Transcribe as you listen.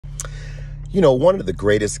You know, one of the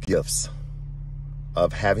greatest gifts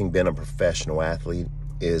of having been a professional athlete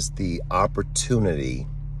is the opportunity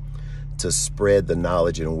to spread the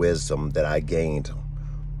knowledge and wisdom that I gained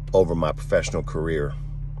over my professional career.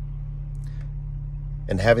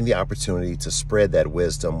 And having the opportunity to spread that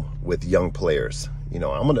wisdom with young players. You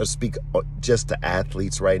know, I'm going to speak just to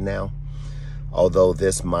athletes right now, although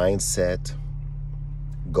this mindset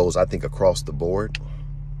goes, I think, across the board.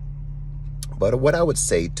 But what I would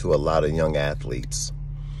say to a lot of young athletes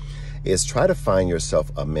is try to find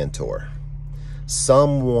yourself a mentor,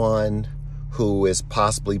 someone who is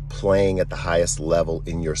possibly playing at the highest level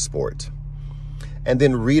in your sport, and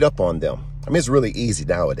then read up on them. I mean, it's really easy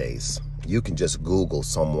nowadays. You can just Google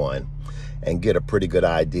someone and get a pretty good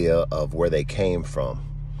idea of where they came from.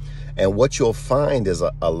 And what you'll find is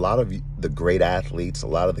a lot of the great athletes, a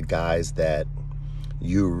lot of the guys that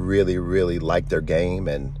you really, really like their game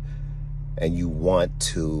and you want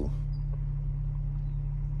to,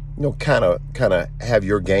 you know, kind of have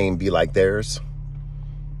your game be like theirs.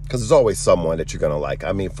 Because there's always someone that you're going to like.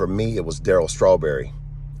 I mean, for me, it was Darryl Strawberry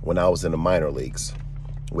when I was in the minor leagues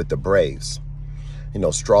with the Braves. You know,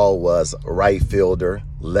 Straw was a right fielder,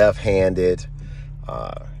 left-handed,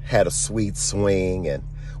 had a sweet swing. And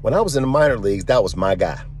when I was in the minor leagues, that was my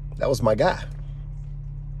guy. That was my guy.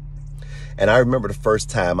 And I remember the first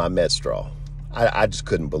time I met Straw. I just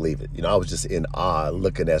couldn't believe it. You know, I was just in awe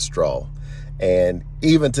looking at Straw. And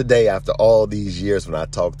even today, after all these years, when I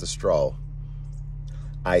talk to Straw,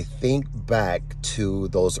 I think back to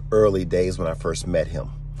those early days when I first met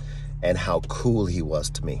him and how cool he was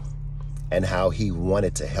to me and how he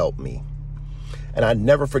wanted to help me. And I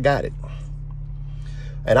never forgot it.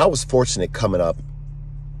 And I was fortunate coming up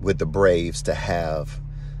with the Braves to have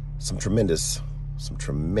some tremendous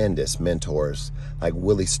mentors like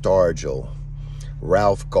Willie Stargell,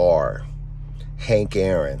 Ralph Garr, Hank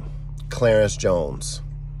Aaron, Clarence Jones.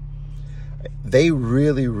 They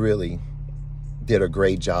really, really did a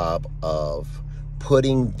great job of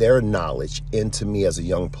putting their knowledge into me as a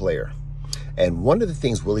young player. And one of the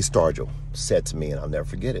things Willie Stargell said to me, and I'll never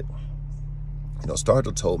forget it, you know,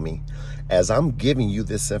 Stargell told me, as I'm giving you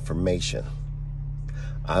this information,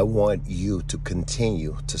 I want you to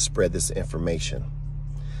continue to spread this information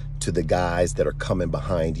to the guys that are coming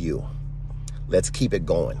behind you. Let's keep it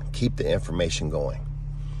going. Keep the information going.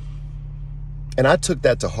 And I took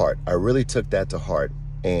that to heart. I really took that to heart.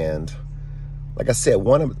 And like I said,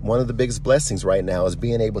 one of the biggest blessings right now is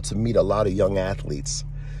being able to meet a lot of young athletes.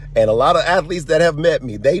 And a lot of athletes that have met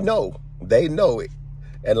me, they know it.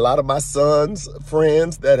 And a lot of my son's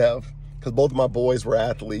friends that have, because both of my boys were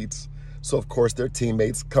athletes. So, of course, their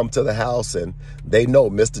teammates come to the house and they know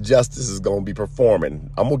Mr. Justice is going to be performing.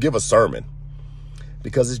 I'm going to give a sermon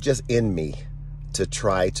because it's just in me to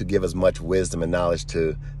try to give as much wisdom and knowledge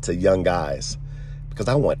to young guys, because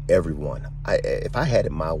I want everyone. If I had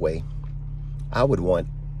it my way, I would want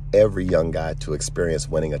every young guy to experience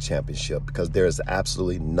winning a championship, because there is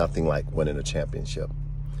absolutely nothing like winning a championship.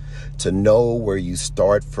 To know where you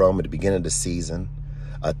start from at the beginning of the season,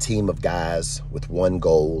 a team of guys with one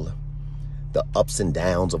goal, the ups and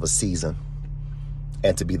downs of a season,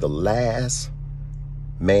 and to be the last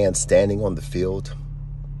man standing on the field,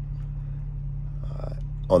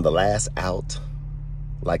 on the last out,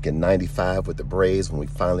 like in '95 with the Braves when we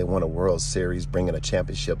finally won a World Series, bringing a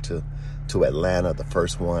championship to Atlanta, the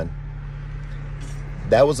first one.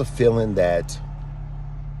 That was a feeling that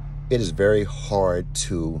it is very hard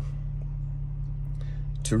to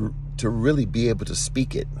really be able to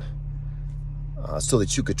speak it so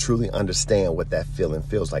that you could truly understand what that feeling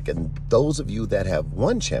feels like. And those of you that have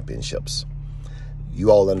won championships, you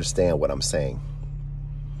all understand what I'm saying.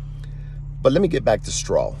 But let me get back to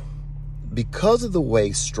Straw. Because of the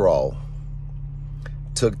way Straw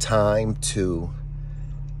took time to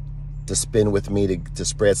spend with me to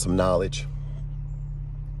spread some knowledge,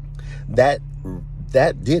 that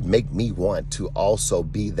did make me want to also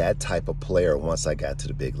be that type of player once I got to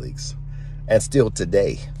the big leagues. And still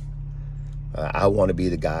today, I want to be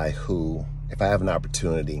the guy who, if I have an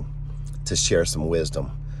opportunity to share some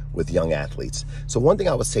wisdom with young athletes. So one thing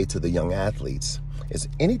I would say to the young athletes is,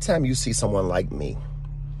 anytime you see someone like me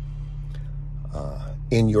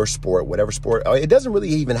in your sport, whatever sport, it doesn't really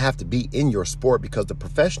even have to be in your sport, because the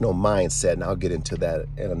professional mindset, and I'll get into that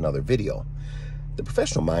in another video, the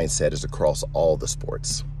professional mindset is across all the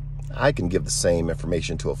sports. I can give the same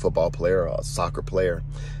information to a football player or a soccer player.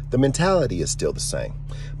 The mentality is still the same.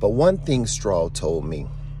 But one thing Straw told me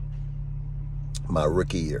my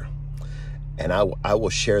rookie year, and I will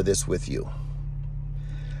share this with you,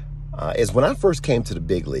 is when I first came to the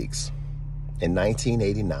big leagues in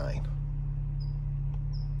 1989,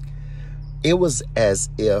 It was as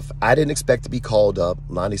if I didn't expect to be called up.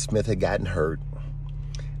 Lonnie Smith had gotten hurt,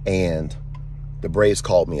 and the Braves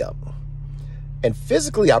called me up. And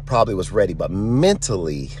physically, I probably was ready, but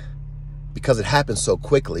mentally, because it happened so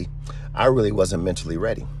quickly, I really wasn't mentally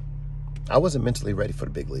ready. I wasn't mentally ready for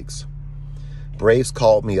the big leagues. Braves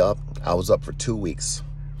called me up. I was up for 2 weeks,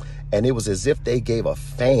 and it was as if they gave a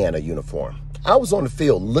fan a uniform. I was on the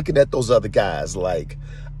field looking at those other guys like,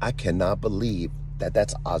 I cannot believe that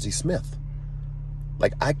that's Ozzie Smith.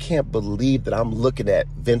 Like, I can't believe that I'm looking at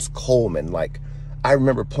Vince Coleman. Like, I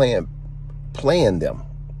remember playing them,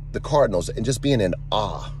 the Cardinals, and just being in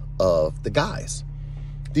awe of the guys.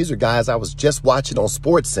 These are guys I was just watching on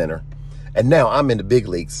Sports Center, and now I'm in the big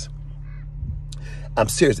leagues. I'm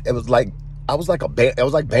serious. It was like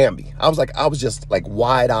Bambi. I was just like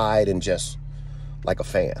wide-eyed and just like a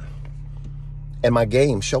fan. And my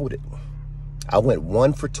game showed it. I went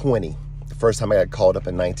 1 for 20 the first time I got called up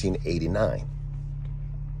in 1989.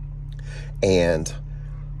 And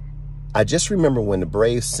I just remember when the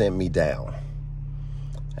Braves sent me down,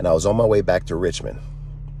 and I was on my way back to Richmond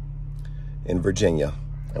in Virginia,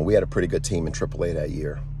 and we had a pretty good team in AAA that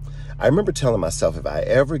year. I remember telling myself, if I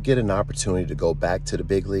ever get an opportunity to go back to the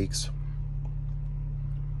big leagues,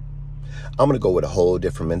 I'm going to go with a whole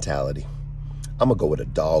different mentality. I'm going to go with a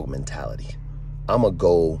dog mentality. I'm going to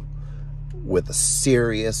go with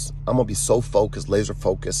I'm going to be so focused, laser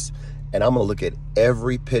focused, and I'm going to look at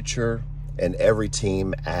every pitcher and every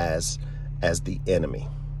team as the enemy.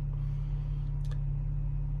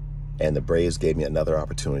 And the Braves gave me another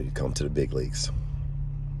opportunity to come to the big leagues.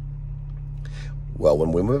 Well,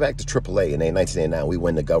 when we went back to AAA in 1989, we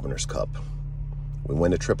win the Governor's Cup. We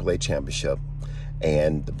win the AAA championship,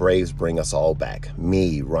 and the Braves bring us all back.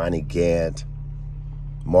 Me, Ronnie Gant,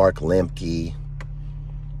 Mark Lemke,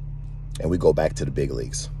 and we go back to the big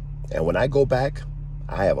leagues. And when I go back,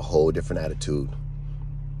 I have a whole different attitude.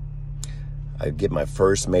 I get my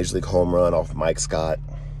first Major League home run off Mike Scott,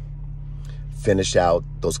 finish out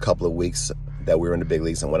those couple of weeks that we were in the big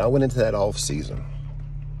leagues. And when I went into that off season,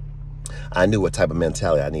 I knew what type of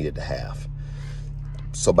mentality I needed to have.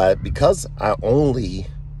 So because I only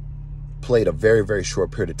played a very, very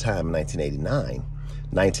short period of time in 1989,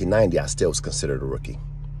 1990, I still was considered a rookie.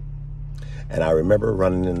 And I remember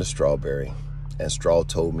running into Strawberry, and Straw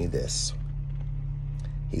told me this.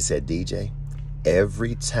 He said, DJ,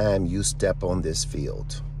 every time you step on this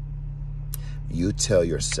field, you tell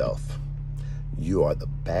yourself, you are the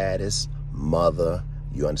baddest mother.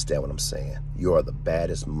 You understand what I'm saying? You are the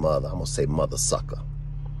baddest mother. I'm going to say mother sucker.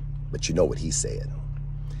 But you know what he said.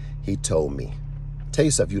 He told me, tell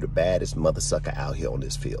yourself you're the baddest mother sucker out here on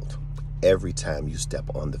this field. Every time you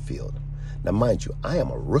step on the field. Now, mind you, I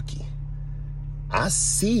am a rookie. I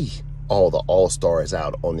see all the all-stars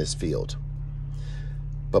out on this field.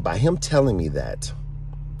 But by him telling me that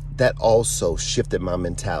also shifted my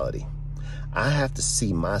mentality. I have to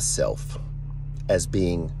see myself as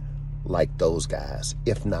being like those guys,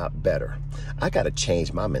 if not better. I got to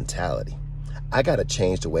change my mentality. I got to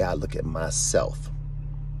change the way I look at myself.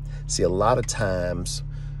 See, a lot of times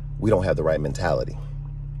we don't have the right mentality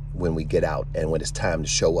when we get out, and when it's time to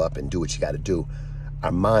show up and do what you got to do,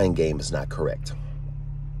 our mind game is not correct.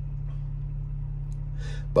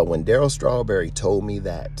 But when Darryl Strawberry told me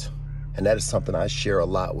that, and that is something I share a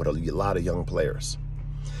lot with a lot of young players,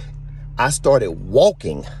 I started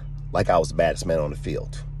walking like I was the baddest man on the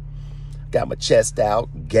field. Got my chest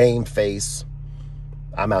out, game face.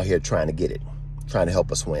 I'm out here trying to get it, trying to help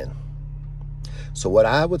us win. So what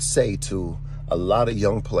I would say to a lot of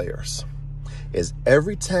young players is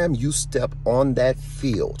every time you step on that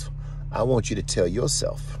field, I want you to tell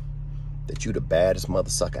yourself that you're the baddest mother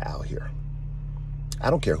sucker out here. I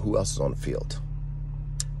don't care who else is on the field.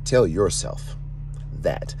 Tell yourself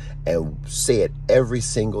that and say it every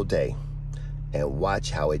single day, and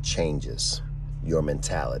watch how it changes your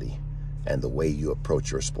mentality and the way you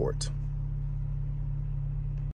approach your sport.